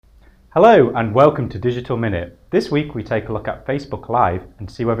Hello and welcome to Digital Minute. This week we take a look at Facebook Live and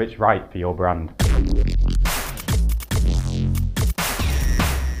see whether it's right for your brand.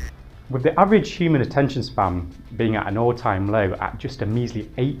 With the average human attention span being at an all-time low at just a measly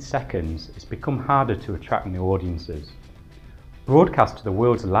 8 seconds, it's become harder to attract new audiences. Broadcast to the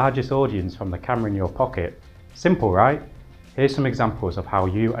world's largest audience from the camera in your pocket. Simple, right? Here's some examples of how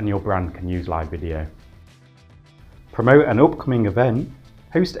you and your brand can use live video. Promote an upcoming event.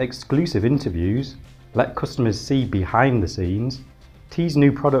 Host exclusive interviews, let customers see behind the scenes, tease new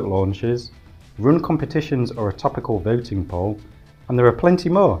product launches, run competitions or a topical voting poll, and there are plenty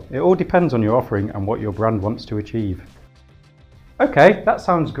more. It all depends on your offering and what your brand wants to achieve. Okay, that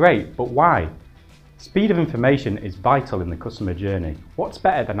sounds great, but why? Speed of information is vital in the customer journey. What's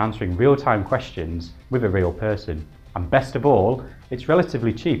better than answering real-time questions with a real person? And best of all, it's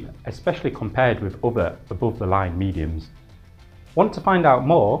relatively cheap, especially compared with other above-the-line mediums. Want to find out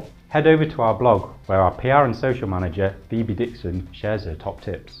more? Head over to our blog where our PR and social manager Phoebe Dixon shares her top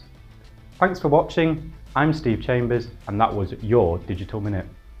tips. Thanks for watching. I'm Steve Chambers and that was your Digital Minute.